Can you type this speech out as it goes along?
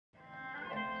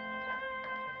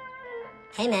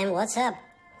Hey man, what's up?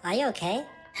 Are you okay?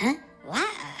 Huh? What?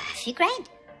 I feel great.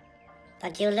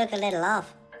 But you look a little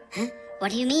off. Huh?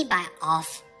 What do you mean by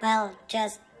off? Well,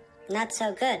 just not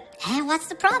so good. Hey, what's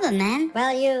the problem, man?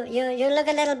 Well, you look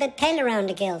a little bit pale around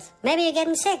the gills. Maybe you're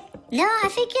getting sick. No, I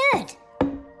feel good.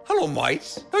 Hello,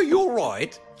 mates. Are you all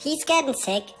right? He's getting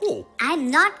sick. Oh, I'm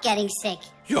not getting sick.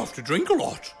 you have to drink a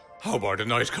lot. How about a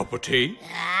nice cup of tea?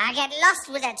 I get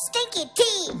lost with that stinky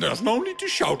tea. There's no need to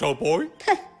shout, old boy.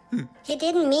 He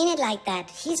didn't mean it like that.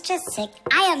 He's just sick.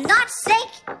 I am not sick.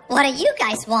 What do you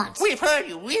guys want? We've heard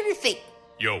you really sick.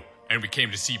 Yo, and we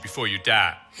came to see before you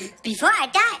die. Before I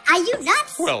die, are you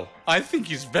nuts? Well, I think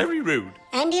he's very rude.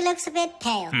 And he looks a bit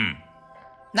pale.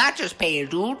 Not just pale,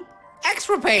 dude.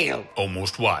 Extra pale.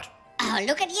 Almost what? Oh,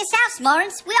 look at yourselves,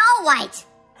 Lawrence. We're all white.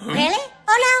 Really?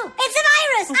 Oh no, it's a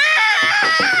virus!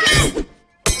 Ah!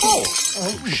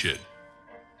 Oh, shit.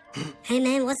 Hey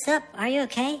man, what's up? Are you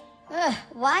okay?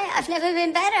 Why? I've never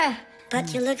been better.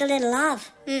 But you look a little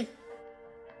off.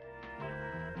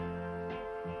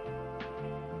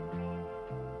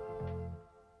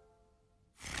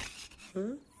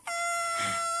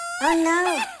 Oh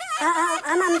no,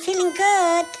 I'm feeling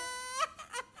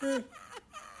good.